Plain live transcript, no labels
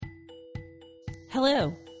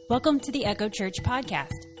Hello, welcome to the Echo Church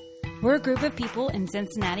podcast. We're a group of people in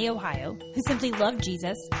Cincinnati, Ohio, who simply love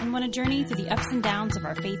Jesus and want to journey through the ups and downs of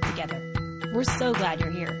our faith together. We're so glad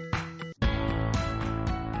you're here.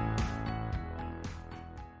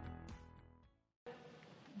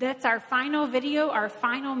 That's our final video, our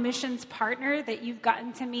final missions partner that you've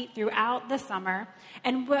gotten to meet throughout the summer.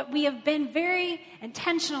 And what we have been very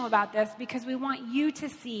intentional about this because we want you to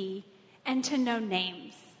see and to know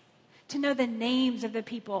names, to know the names of the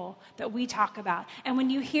people that we talk about. And when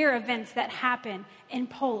you hear events that happen in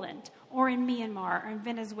Poland or in Myanmar or in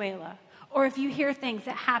Venezuela, or if you hear things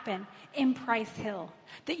that happen in Price Hill,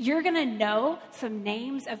 that you're going to know some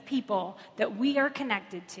names of people that we are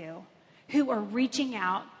connected to, who are reaching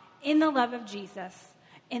out in the love of Jesus,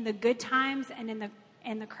 in the good times and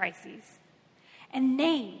in the crises. And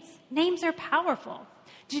names are powerful.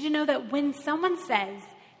 Did you know that when someone says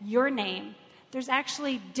your name, there's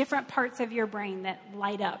actually different parts of your brain that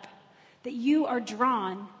light up, that you are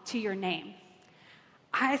drawn to your name?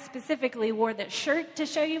 I specifically wore this shirt to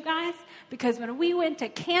show you guys because when we went to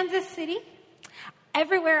Kansas City,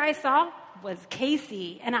 everywhere I saw was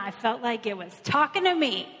KC, and I felt like it was talking to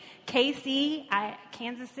me. KC,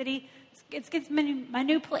 Kansas City, it's my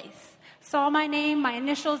new place. Saw my name, my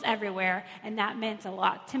initials everywhere, and that meant a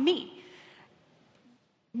lot to me.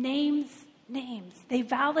 Names, they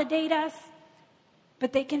validate us,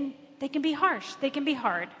 but they can be harsh. They can be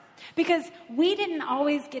hard. Because we didn't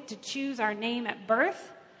always get to choose our name at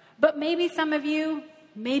birth, but maybe some of you,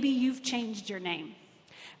 maybe you've changed your name.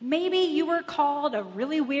 Maybe you were called a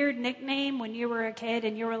really weird nickname when you were a kid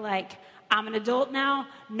and you were like, I'm an adult now,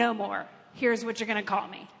 no more. Here's what you're going to call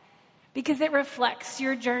me. Because it reflects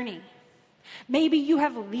your journey. Maybe you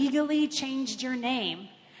have legally changed your name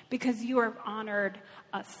because you have honored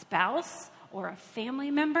a spouse or a family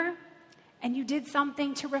member, and you did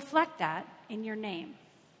something to reflect that in your name.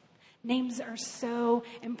 Names are so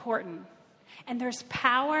important. And there's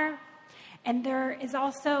power, and there is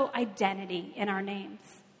also identity in our names.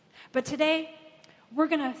 But today, we're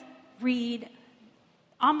going to read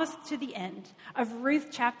almost to the end of Ruth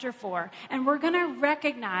chapter 4. And we're going to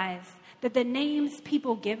recognize that the names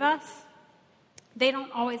people give us, they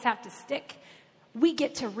don't always have to stick. We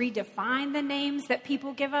get to redefine the names that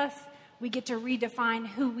people give us. We get to redefine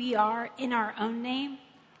who we are in our own name.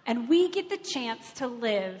 And we get the chance to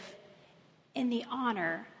live in the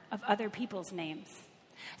honor of other people's names.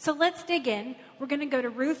 So let's dig in. We're going to go to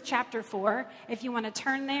Ruth chapter 4. If you want to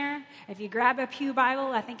turn there, if you grab a pew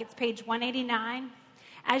Bible, I think it's page 189.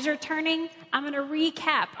 As you're turning, I'm going to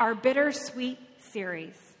recap our bittersweet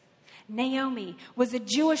series. Naomi was a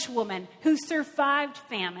Jewish woman who survived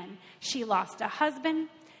famine. She lost a husband.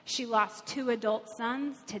 She lost 2 adult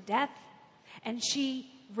sons to death. And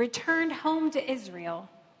she returned home to Israel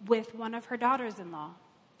with one of her daughters-in-law.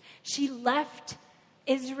 She left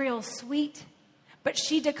Israel sweet, but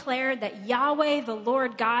she declared that Yahweh, the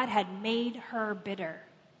Lord God, had made her bitter.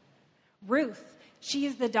 Ruth, she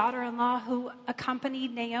is the daughter-in-law who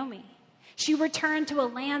accompanied Naomi. She returned to a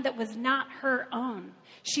land that was not her own.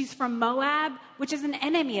 She's from Moab, which is an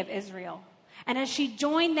enemy of Israel. And as she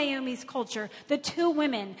joined Naomi's culture, the 2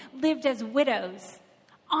 women lived as widows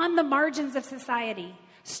on the margins of society,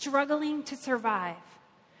 struggling to survive.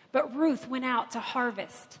 But Ruth went out to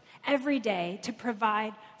harvest every day to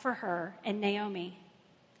provide for her and Naomi.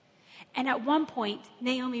 And at one point,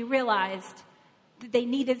 Naomi realized that they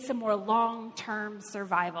needed some more long-term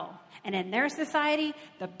survival. And in their society,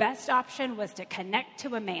 the best option was to connect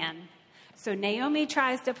to a man. So Naomi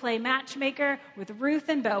tries to play matchmaker with Ruth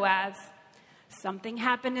and Boaz. Something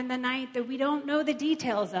happened in the night that we don't know the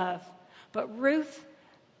details of. But Ruth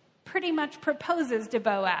pretty much proposes to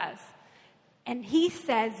Boaz. And he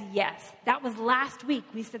says yes. That was last week.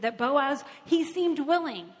 We said that Boaz, he seemed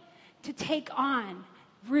willing to take on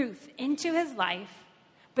Ruth into his life.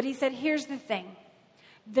 But he said, here's the thing.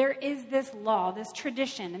 There is this law, this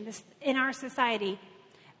tradition in our society.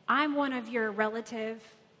 I'm one of your relative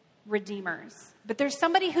redeemers. But there's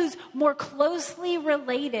somebody who's more closely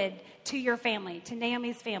related to your family, to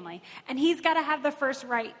Naomi's family. And he's got to have the first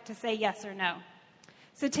right to say yes or no.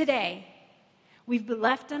 So today, we've been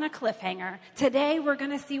left on a cliffhanger. Today, we're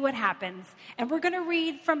going to see what happens. And we're going to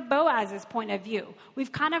read from Boaz's point of view.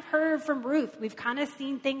 We've kind of heard from Ruth. We've kind of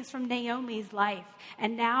seen things from Naomi's life.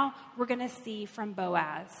 And now we're going to see from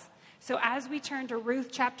Boaz. So as we turn to Ruth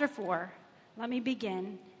chapter 4, let me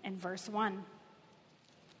begin in verse 1.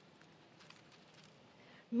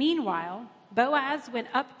 Meanwhile, Boaz went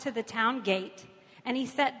up to the town gate, and he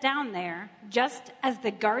sat down there just as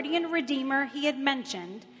the guardian redeemer he had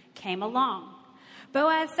mentioned came along.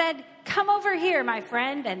 Boaz said, "Come over here, my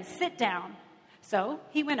friend, and sit down." So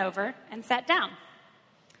he went over and sat down.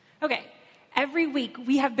 Okay, every week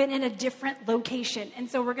we have been in a different location. And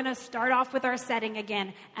so we're going to start off with our setting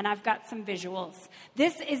again. And I've got some visuals.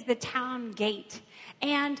 This is the town gate.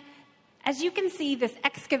 And as you can see, this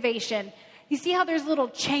excavation, you see how there's little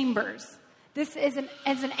chambers. This is an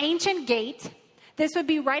ancient gate. This would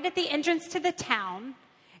be right at the entrance to the town.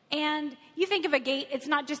 And you think of a gate, it's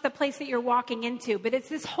not just the place that you're walking into, but it's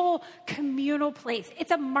this whole communal place.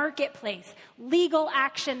 It's a marketplace. Legal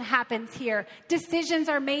action happens here. Decisions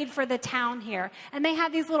are made for the town here. And they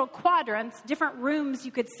have these little quadrants, different rooms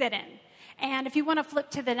you could sit in. And if you want to flip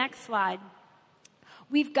to the next slide,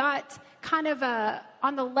 we've got kind of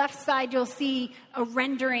on the left side, you'll see a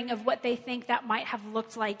rendering of what they think that might have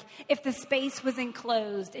looked like if the space was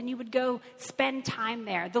enclosed and you would go spend time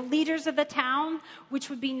there. The leaders of the town,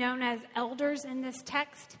 which would be known as elders in this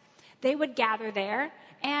text, they would gather there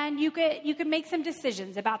and you could make some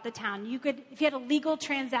decisions about the town. You could, if you had a legal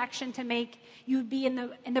transaction to make, you would be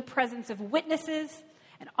in the presence of witnesses,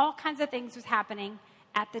 and all kinds of things was happening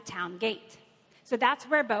at the town gate. So that's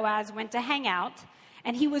where Boaz went to hang out.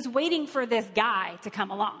 And he was waiting for this guy to come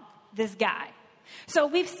along, this guy. So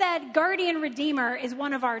we've said guardian redeemer is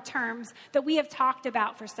one of our terms that we have talked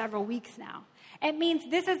about for several weeks now. It means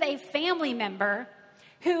this is a family member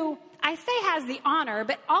who I say has the honor,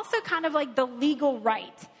 but also kind of like the legal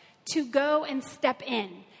right to go and step in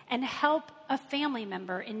and help a family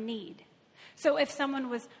member in need. So if someone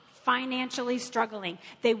was financially struggling,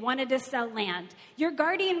 they wanted to sell land, your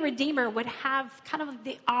guardian redeemer would have kind of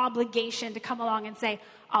the obligation to come along and say,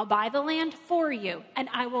 I'll buy the land for you, and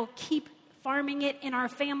I will keep farming it in our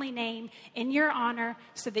family name in your honor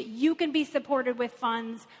so that you can be supported with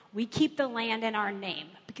funds. We keep the land in our name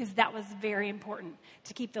because that was very important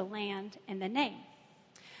to keep the land in the name.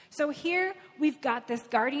 So here we've got this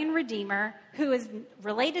guardian redeemer who is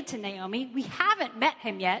related to Naomi. We haven't met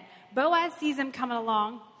him yet. Boaz sees him coming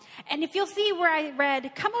along. And if you'll see where I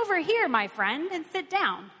read, come over here, my friend, and sit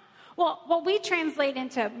down. Well, what we translate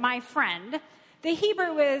into my friend, the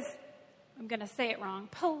Hebrew is, I'm going to say it wrong,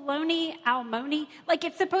 Poloni Almoni. Like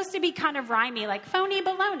it's supposed to be kind of rhymey, like phony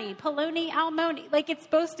baloney, Poloni Almoni. Like it's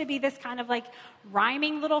supposed to be this kind of like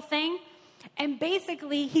rhyming little thing. And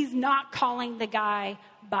basically, he's not calling the guy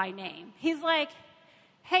by name. He's like,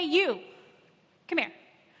 hey, you, come here.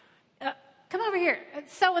 Come over here.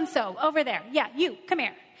 So-and-so over there. Yeah, you, come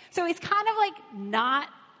here. So he's kind of like not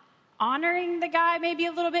honoring the guy maybe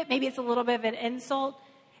a little bit. Maybe it's a little bit of an insult.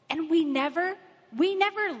 And we never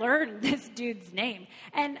learned this dude's name.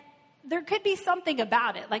 And there could be something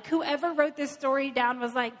about it. Like whoever wrote this story down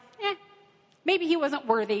was like, maybe he wasn't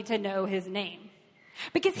worthy to know his name.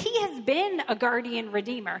 Because he has been a guardian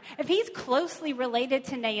redeemer. If he's closely related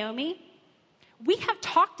to Naomi, we have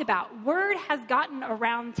talked about, word has gotten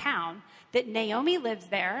around town that Naomi lives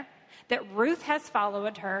there, that Ruth has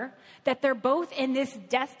followed her, that they're both in this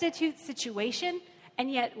destitute situation, and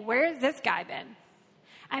yet where's this guy been?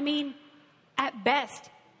 I mean, at best,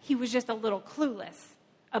 he was just a little clueless,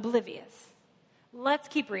 oblivious. Let's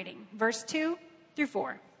keep reading. Verse 2 through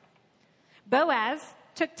 4. Boaz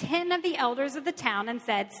took 10 of the elders of the town and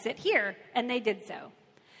said, sit here, and they did so.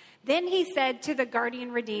 Then he said to the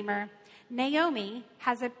guardian redeemer, Naomi,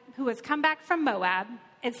 who has come back from Moab,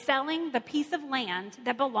 is selling the piece of land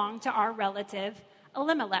that belonged to our relative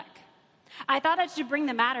Elimelech. I thought I should bring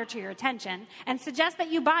the matter to your attention and suggest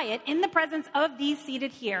that you buy it in the presence of these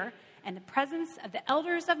seated here and the presence of the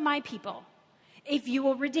elders of my people. If you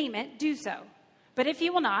will redeem it, do so. But if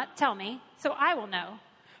you will not, tell me, so I will know.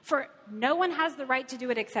 For no one has the right to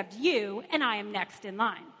do it except you, and I am next in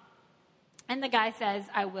line. And the guy says,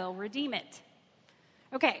 I will redeem it.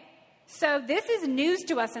 Okay, so this is news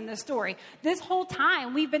to us in the story. This whole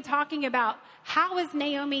time we've been talking about how is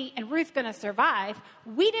Naomi and Ruth going to survive.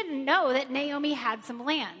 We didn't know that Naomi had some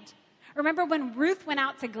land. Remember when Ruth went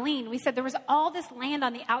out to glean, we said there was all this land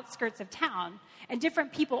on the outskirts of town, and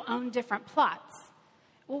different people owned different plots.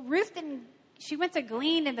 Well, she went to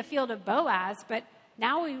glean in the field of Boaz, but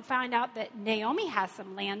now we find out that Naomi has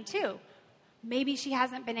some land too. Maybe she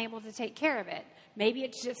hasn't been able to take care of it. Maybe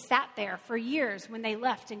it's just sat there for years when they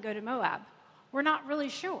left and go to Moab. We're not really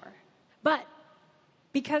sure. But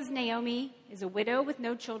because Naomi is a widow with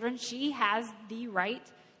no children, she has the right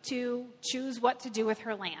to choose what to do with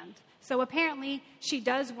her land. So apparently she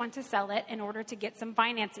does want to sell it in order to get some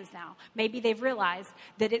finances now. Maybe they've realized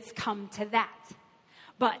that it's come to that.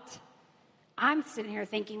 But I'm sitting here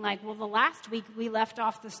thinking like, well, the last week we left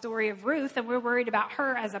off the story of Ruth and we're worried about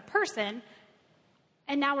her as a person.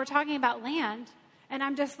 And now we're talking about land. And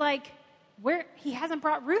I'm just like, he hasn't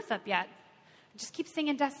brought Ruth up yet. I just keep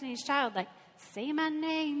singing Destiny's Child, like, say my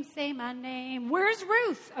name, say my name. Where's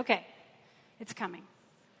Ruth? Okay, it's coming.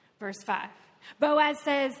 Verse 5. Boaz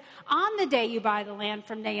says, on the day you buy the land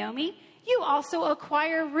from Naomi, you also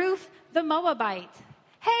acquire Ruth the Moabite.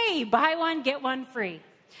 Hey, buy one, get one free.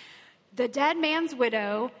 The dead man's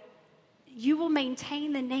widow, you will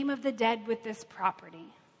maintain the name of the dead with this property.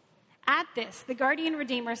 At this, the guardian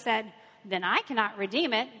redeemer said, then I cannot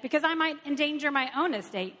redeem it because I might endanger my own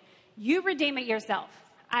estate. You redeem it yourself.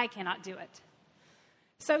 I cannot do it.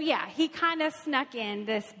 So yeah, he kind of snuck in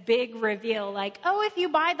this big reveal like, oh, if you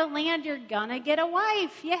buy the land, you're gonna get a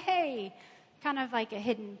wife. Yay. Kind of like a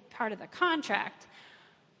hidden part of the contract.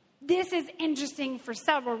 This is interesting for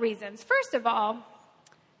several reasons. First of all,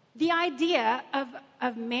 the idea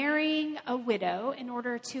of marrying a widow in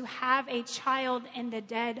order to have a child in the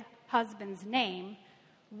dead husband's name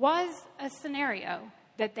was a scenario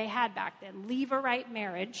that they had back then. Levirate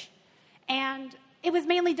marriage. And it was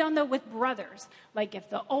mainly done, though, with brothers. Like if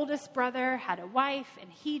the oldest brother had a wife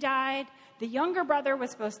and he died, the younger brother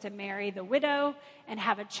was supposed to marry the widow and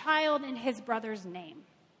have a child in his brother's name.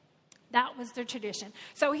 That was their tradition.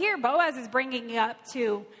 So here Boaz is bringing it up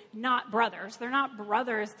to not brothers. They're not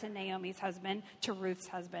brothers to Naomi's husband, to Ruth's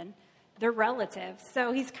husband. They're relatives.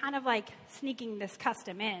 So he's kind of like sneaking this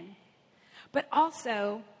custom in. But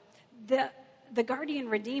also, the guardian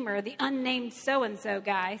redeemer, the unnamed so-and-so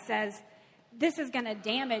guy, says this is going to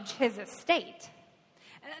damage his estate.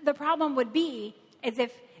 The problem would be is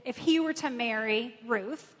if he were to marry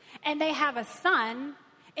Ruth and they have a son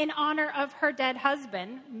in honor of her dead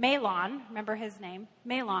husband, Mahlon, remember his name,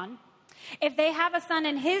 Mahlon. If they have a son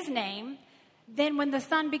in his name, then when the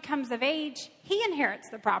son becomes of age, he inherits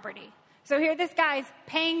the property. So here this guy's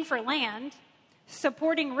paying for land,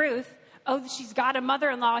 supporting Ruth. Oh, she's got a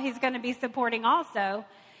mother-in-law he's going to be supporting also.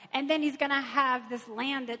 And then he's going to have this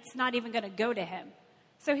land that's not even going to go to him.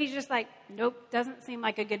 So he's just like, nope, doesn't seem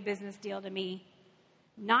like a good business deal to me.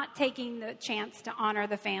 Not taking the chance to honor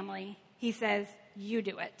the family. He says, you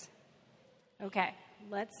do it. Okay,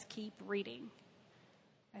 let's keep reading.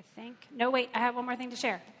 I have one more thing to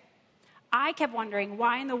share. I kept wondering,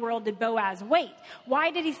 why in the world did Boaz wait?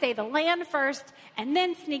 Why did he say the land first and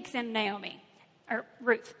then sneaks in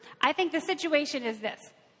Ruth? I think the situation is this.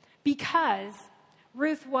 Because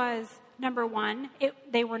Ruth was, number one,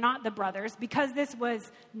 they were not the brothers. Because this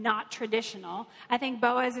was not traditional, I think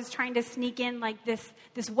Boaz is trying to sneak in like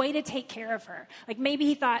this way to take care of her. Like maybe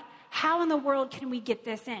he thought, how in the world can we get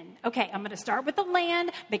this in? Okay, I'm going to start with the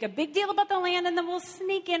land, make a big deal about the land, and then we'll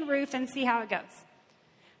sneak in Ruth and see how it goes.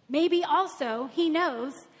 Maybe also he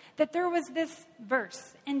knows that there was this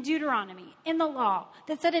verse in Deuteronomy, in the law,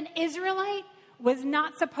 that said an Israelite was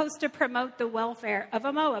not supposed to promote the welfare of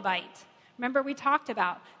a Moabite. Remember we talked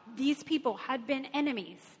about these people had been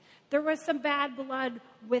enemies. There was some bad blood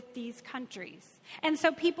with these countries. And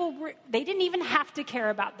so they didn't even have to care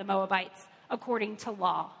about the Moabites according to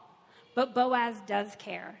law. But Boaz does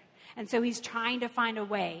care. And so he's trying to find a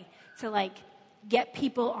way to get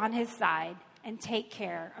people on his side and take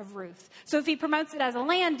care of Ruth. So if he promotes it as a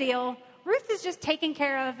land deal, Ruth is just taken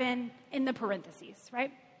care of in the parentheses,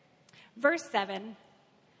 right? Verse 7.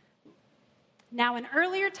 Now in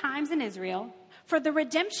earlier times in Israel, for the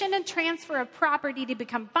redemption and transfer of property to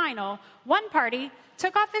become final, one party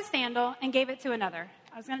took off his sandal and gave it to another.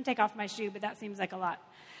 I was going to take off my shoe, but that seems like a lot.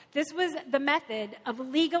 This was the method of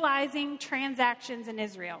legalizing transactions in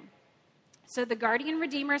Israel. So the guardian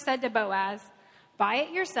redeemer said to Boaz, buy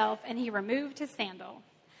it yourself, and he removed his sandal.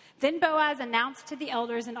 Then Boaz announced to the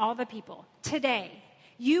elders and all the people, today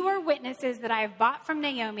you are witnesses that I have bought from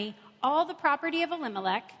Naomi all the property of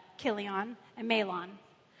Elimelech, Chilion, and Mahlon.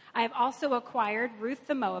 I have also acquired Ruth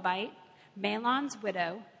the Moabite, Mahlon's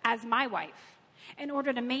widow, as my wife, in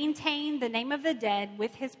order to maintain the name of the dead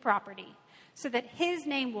with his property, so that his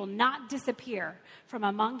name will not disappear from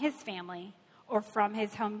among his family or from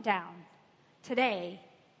his hometown. Today,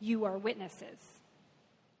 you are witnesses.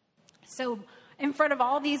 So, in front of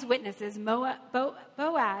all these witnesses,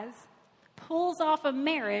 Boaz pulls off a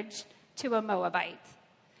marriage to a Moabite.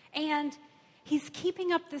 And he's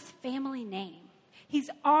keeping up this family name. He's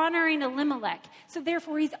honoring Elimelech, so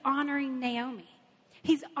therefore he's honoring Naomi.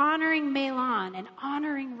 He's honoring Mahlon and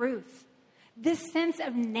honoring Ruth. This sense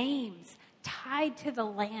of names tied to the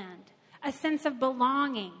land, a sense of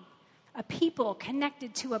belonging, a people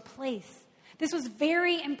connected to a place. This was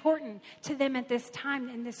very important to them at this time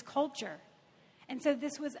in this culture. And so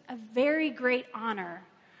this was a very great honor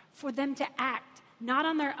for them to act not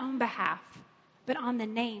on their own behalf, but on the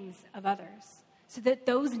names of others, so that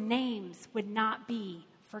those names would not be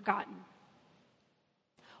forgotten.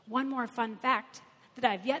 One more fun fact that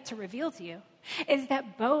I've yet to reveal to you is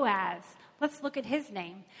that Boaz let's look at his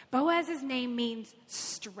name. Boaz's name means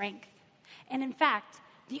strength. And in fact,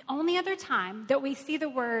 the only other time that we see the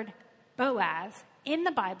word Boaz in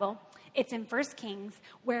the Bible, it's in 1 Kings,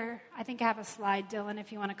 where, I think I have a slide, Dylan,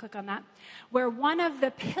 if you want to click on that, where one of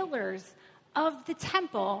the pillars of the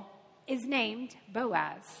temple is named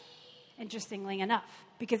Boaz, interestingly enough,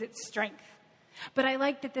 because it's strength. But I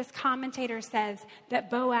like that this commentator says that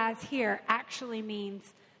Boaz here actually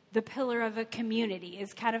means the pillar of a community,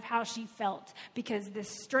 is kind of how she felt, because the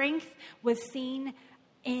strength was seen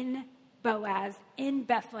in Boaz in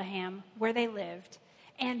Bethlehem, where they lived.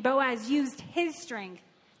 And Boaz used his strength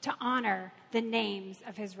to honor the names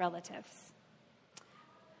of his relatives.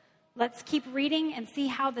 Let's keep reading and see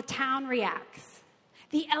how the town reacts.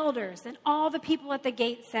 The elders and all the people at the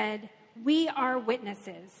gate said, "We are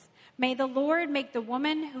witnesses. May the Lord make the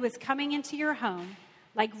woman who is coming into your home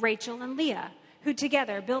like Rachel and Leah, who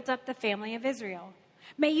together built up the family of Israel.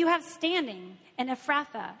 May you have standing in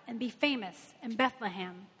Ephrathah and be famous in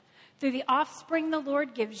Bethlehem. Through the offspring the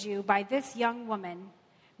Lord gives you by this young woman,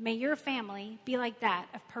 may your family be like that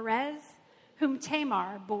of Perez, whom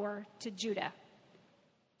Tamar bore to Judah."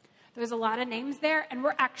 There's a lot of names there, and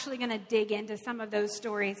we're actually going to dig into some of those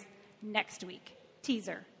stories next week.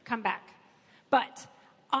 Teaser, come back. But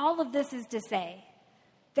all of this is to say,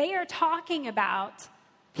 they are talking about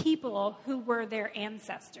people who were their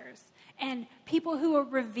ancestors and people who were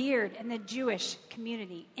revered in the Jewish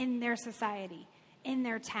community, in their society, in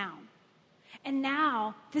their town. And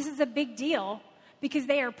now this is a big deal because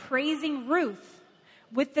they are praising Ruth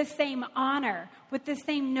with the same honor, with the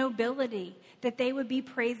same nobility that they would be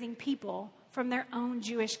praising people from their own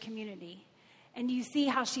Jewish community. And you see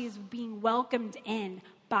how she is being welcomed in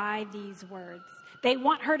by these words. They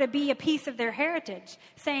want her to be a piece of their heritage,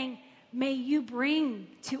 saying, may you bring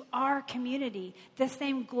to our community the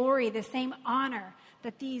same glory, the same honor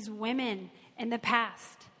that these women in the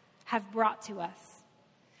past have brought to us.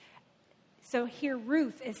 So here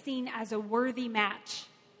Ruth is seen as a worthy match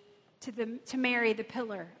to marry the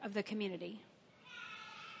pillar of the community.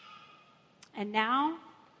 And now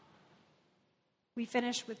we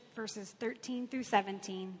finish with verses 13 through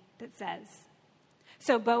 17 that says,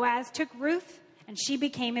 "So Boaz took Ruth, and she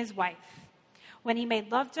became his wife. When he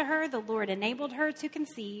made love to her, the Lord enabled her to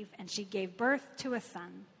conceive, and she gave birth to a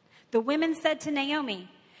son. The women said to Naomi,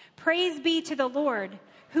 'Praise be to the Lord,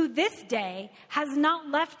 who this day has not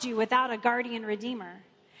left you without a guardian redeemer.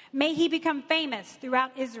 May he become famous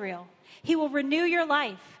throughout Israel. He will renew your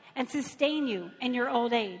life and sustain you in your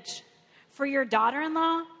old age. For your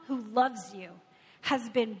daughter-in-law, who loves you, has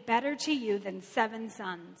been better to you than 7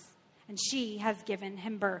 sons, and she has given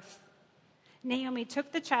him birth.' Naomi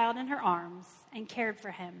took the child in her arms and cared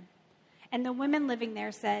for him. And the women living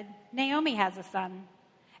there said, 'Naomi has a son.'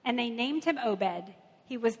 And they named him Obed.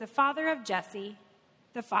 He was the father of Jesse,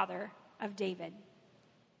 the father of David."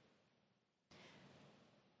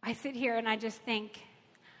 I sit here and I just think,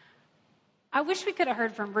 I wish we could have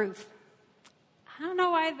heard from Ruth. I don't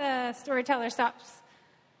know why the storyteller stops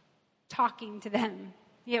talking to them.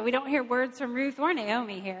 Yeah, we don't hear words from Ruth or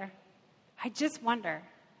Naomi here. I just wonder,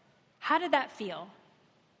 how did that feel?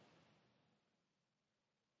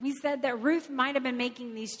 We said that Ruth might have been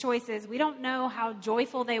making these choices. We don't know how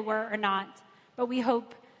joyful they were or not, but we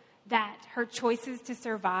hope that her choices to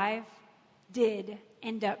survive did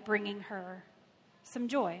end up bringing her some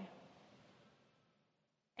joy.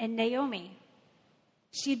 And Naomi,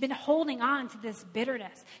 she'd been holding on to this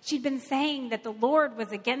bitterness. She'd been saying that the Lord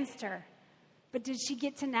was against her. But did she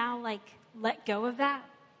get to now, let go of that?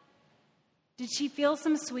 Did she feel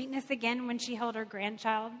some sweetness again when she held her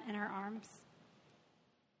grandchild in her arms?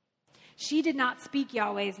 She did not speak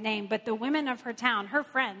Yahweh's name, but the women of her town, her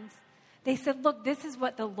friends, they said, "Look, this is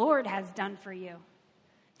what the Lord has done for you.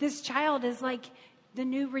 This child is like the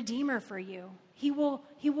new Redeemer for you. He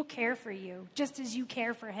will care for you, just as you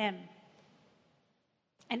care for him."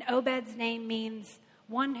 And Obed's name means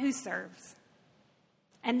one who serves.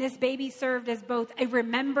 And this baby served as both a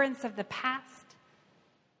remembrance of the past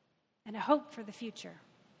and a hope for the future.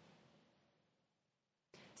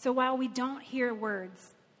 So while we don't hear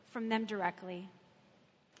words from them directly,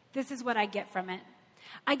 this is what I get from it.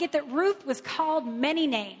 I get that Ruth was called many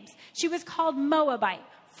names. She was called Moabite,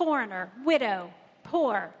 foreigner, widow,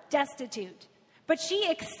 poor, destitute. But she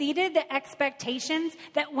exceeded the expectations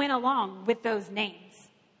that went along with those names.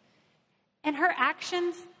 In her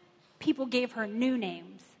actions, people gave her new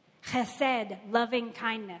names: Chesed, loving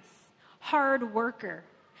kindness; hard worker;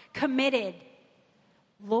 committed;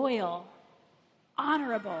 loyal;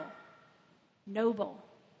 honorable; noble.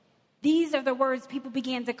 These are the words people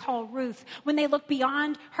began to call Ruth when they looked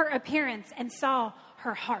beyond her appearance and saw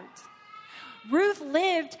her heart. Ruth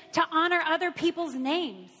lived to honor other people's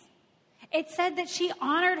names. It said that she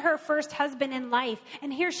honored her first husband in life,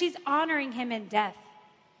 and here she's honoring him in death.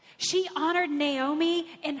 She honored Naomi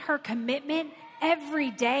in her commitment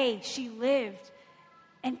every day she lived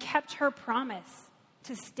and kept her promise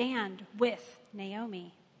to stand with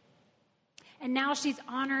Naomi. And now she's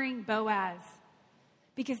honoring Boaz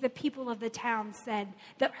because the people of the town said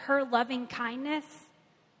that her loving kindness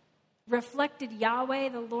reflected Yahweh,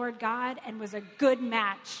 the Lord God, and was a good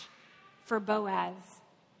match for Boaz.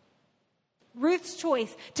 Ruth's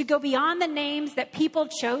choice to go beyond the names that people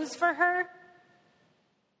chose for her,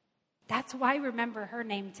 that's why we remember her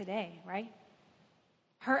name today, right?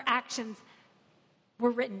 Her actions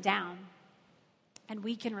were written down, and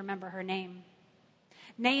we can remember her name.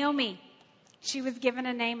 Naomi, she was given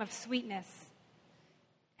a name of sweetness,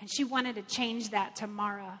 and she wanted to change that to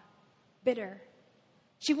Mara, bitter.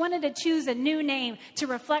 She wanted to choose a new name to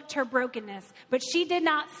reflect her brokenness, but she did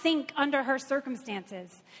not sink under her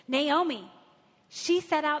circumstances. Naomi, she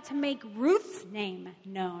set out to make Ruth's name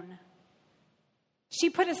known. She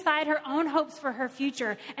put aside her own hopes for her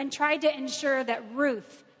future and tried to ensure that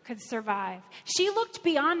Ruth could survive. She looked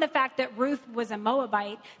beyond the fact that Ruth was a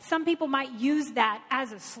Moabite. Some people might use that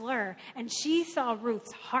as a slur. And she saw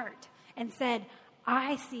Ruth's heart and said,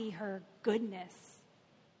 I see her goodness.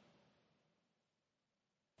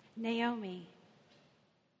 Naomi,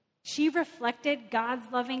 she reflected God's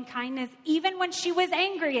loving kindness even when she was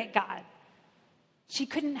angry at God. She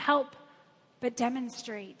couldn't help but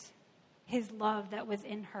demonstrate his love that was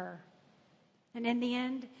in her. And in the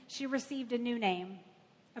end, she received a new name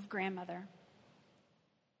of grandmother.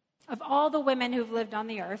 Of all the women who've lived on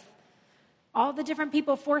the earth, all the different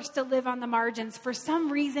people forced to live on the margins, for some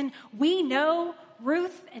reason, we know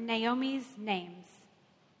Ruth and Naomi's names.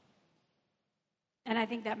 And I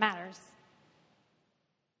think that matters.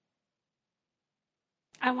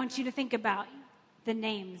 I want you to think about the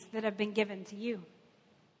names that have been given to you.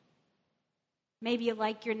 Maybe you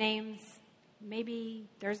like your names. Maybe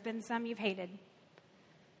there's been some you've hated.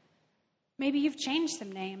 Maybe you've changed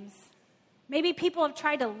some names. Maybe people have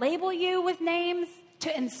tried to label you with names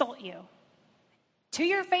to insult you, to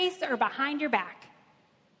your face or behind your back.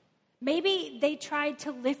 Maybe they tried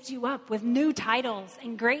to lift you up with new titles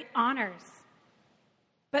and great honors.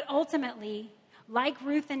 But ultimately, like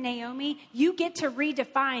Ruth and Naomi, you get to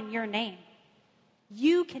redefine your name.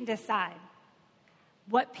 You can decide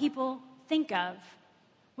what people think of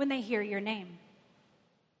when they hear your name.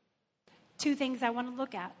 Two things I want to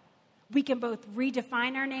look at. We can both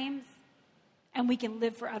redefine our names and we can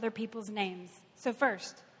live for other people's names. So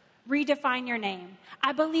first, redefine your name.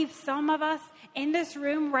 I believe some of us in this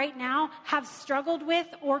room right now have struggled with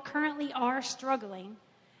or currently are struggling.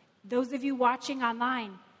 Those of you watching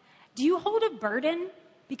online, do you hold a burden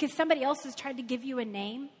because somebody else has tried to give you a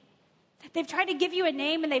name? They've tried to give you a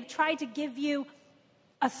name and they've tried to give you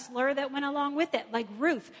a slur that went along with it, like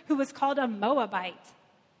Ruth, who was called a Moabite.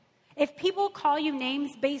 If people call you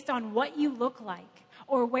names based on what you look like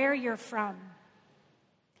or where you're from,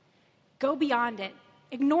 go beyond it.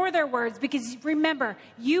 Ignore their words because remember,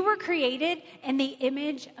 you were created in the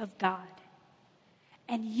image of God.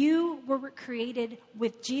 And you were created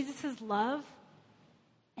with Jesus' love,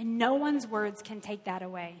 and no one's words can take that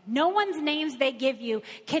away. No one's names they give you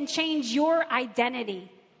can change your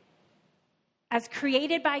identity as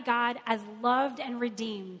created by God, as loved and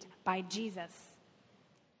redeemed by Jesus.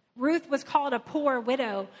 Ruth was called a poor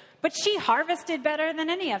widow, but she harvested better than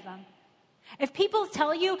any of them. If people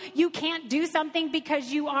tell you you can't do something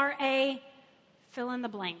because you are a fill in the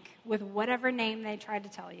blank with whatever name they try to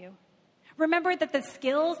tell you, remember that the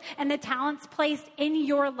skills and the talents placed in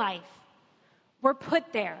your life were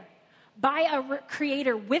put there by a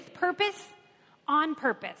creator with purpose, on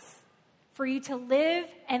purpose, for you to live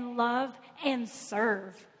and love and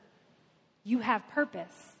serve. You have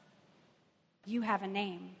purpose. You have a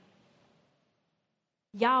name.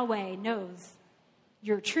 Yahweh knows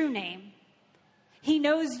your true name. He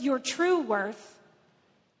knows your true worth,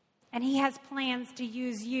 and he has plans to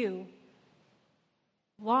use you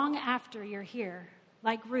long after you're here,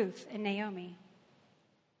 like Ruth and Naomi.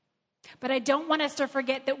 But I don't want us to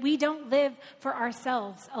forget that we don't live for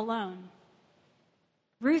ourselves alone.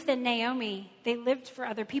 Ruth and Naomi, they lived for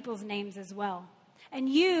other people's names as well. And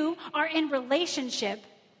you are in relationship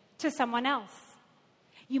to someone else.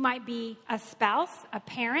 You might be a spouse, a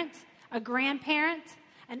parent, a grandparent,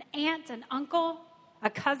 an aunt, an uncle,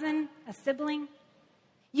 a cousin, a sibling.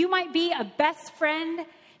 You might be a best friend.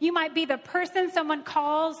 You might be the person someone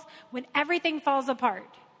calls when everything falls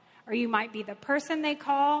apart. Or you might be the person they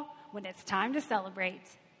call when it's time to celebrate.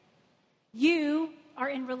 You are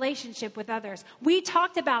in relationship with others. We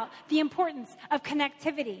talked about the importance of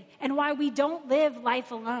connectivity and why we don't live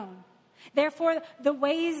life alone. Therefore, the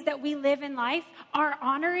ways that we live in life are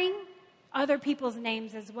honoring other people's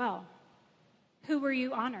names as well. Who are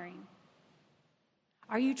you honoring?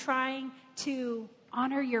 Are you trying to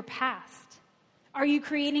honor your past? Are you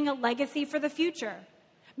creating a legacy for the future?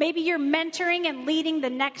 Maybe you're mentoring and leading the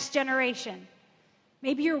next generation.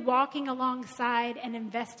 Maybe you're walking alongside and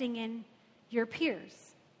investing in your peers.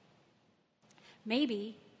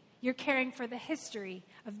 Maybe you're caring for the history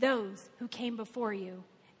of those who came before you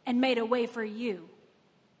and made a way for you.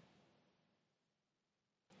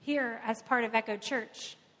 Here, as part of Echo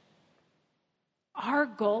Church, our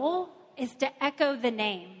goal is to echo the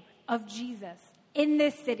name of Jesus in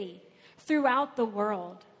this city, throughout the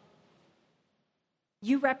world.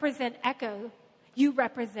 You represent Echo, you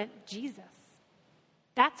represent Jesus.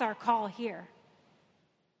 That's our call here.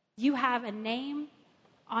 You have a name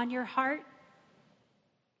on your heart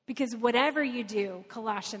because whatever you do,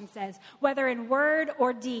 Colossians says, whether in word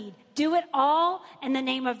or deed, do it all in the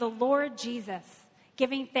name of the Lord Jesus,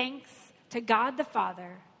 giving thanks to God the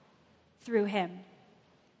Father through him.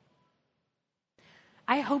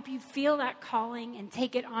 I hope you feel that calling and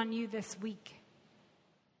take it on you this week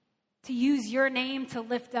to use your name to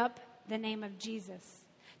lift up the name of Jesus,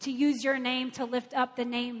 to use your name to lift up the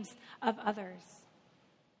names of others.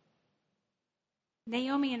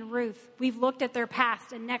 Naomi and Ruth, we've looked at their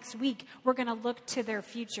past, and next week we're going to look to their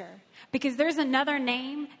future because there's another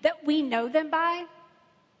name that we know them by,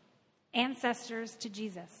 ancestors to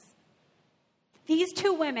Jesus. These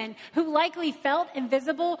two women who likely felt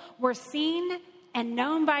invisible were seen and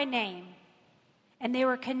known by name, and they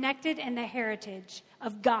were connected in the heritage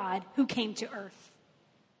of God who came to earth.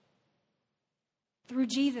 Through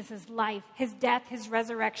Jesus' life, his death, his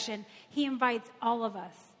resurrection, he invites all of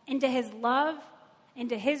us into his love,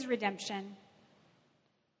 into his redemption,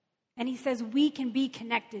 and he says we can be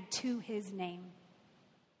connected to his name.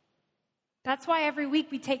 That's why every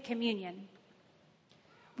week we take communion.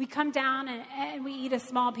 We come down and we eat a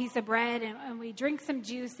small piece of bread and we drink some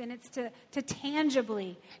juice, and it's to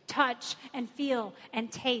tangibly touch and feel and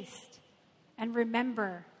taste and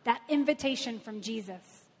remember that invitation from Jesus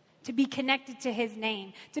to be connected to his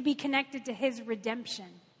name, to be connected to his redemption.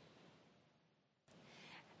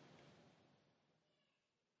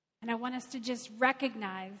 And I want us to just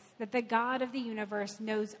recognize that the God of the universe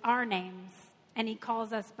knows our names and he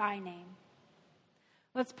calls us by name.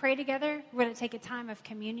 Let's pray together. We're going to take a time of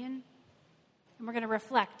communion, and we're going to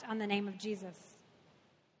reflect on the name of Jesus.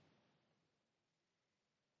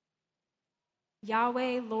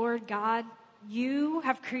 Yahweh, Lord God, you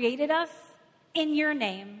have created us in your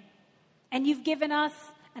name, and you've given us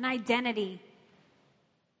an identity,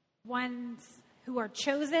 ones who are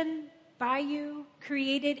chosen by you,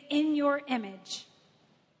 created in your image.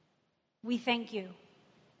 We thank you.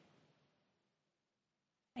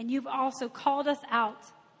 And you've also called us out,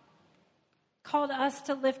 called us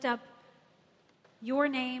to lift up your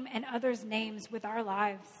name and others' names with our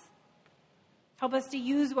lives. Help us to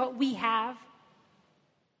use what we have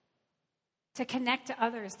to connect to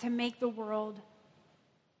others, to make the world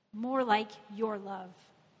more like your love.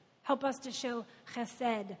 Help us to show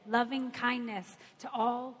chesed, loving kindness to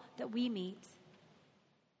all that we meet,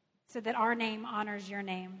 so that our name honors your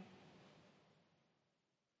name.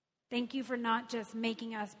 Thank you for not just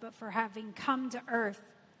making us, but for having come to earth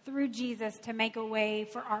through Jesus to make a way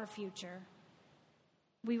for our future.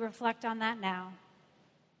 We reflect on that now.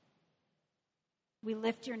 We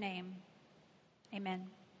lift your name. Amen.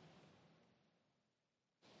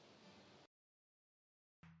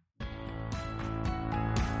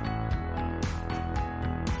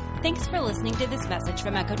 Thanks for listening to this message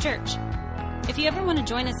from Echo Church. If you ever want to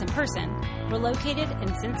join us in person, we're located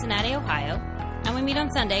in Cincinnati, Ohio, and we meet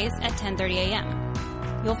on Sundays at 10:30 a.m.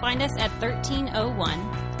 You'll find us at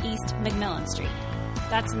 1301 East McMillan Street.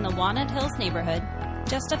 That's in the Walnut Hills neighborhood,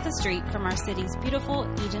 just up the street from our city's beautiful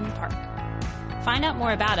Eden Park. Find out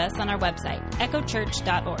more about us on our website,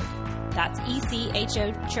 echochurch.org. That's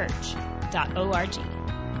echochurch.org.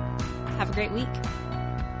 Have a great week.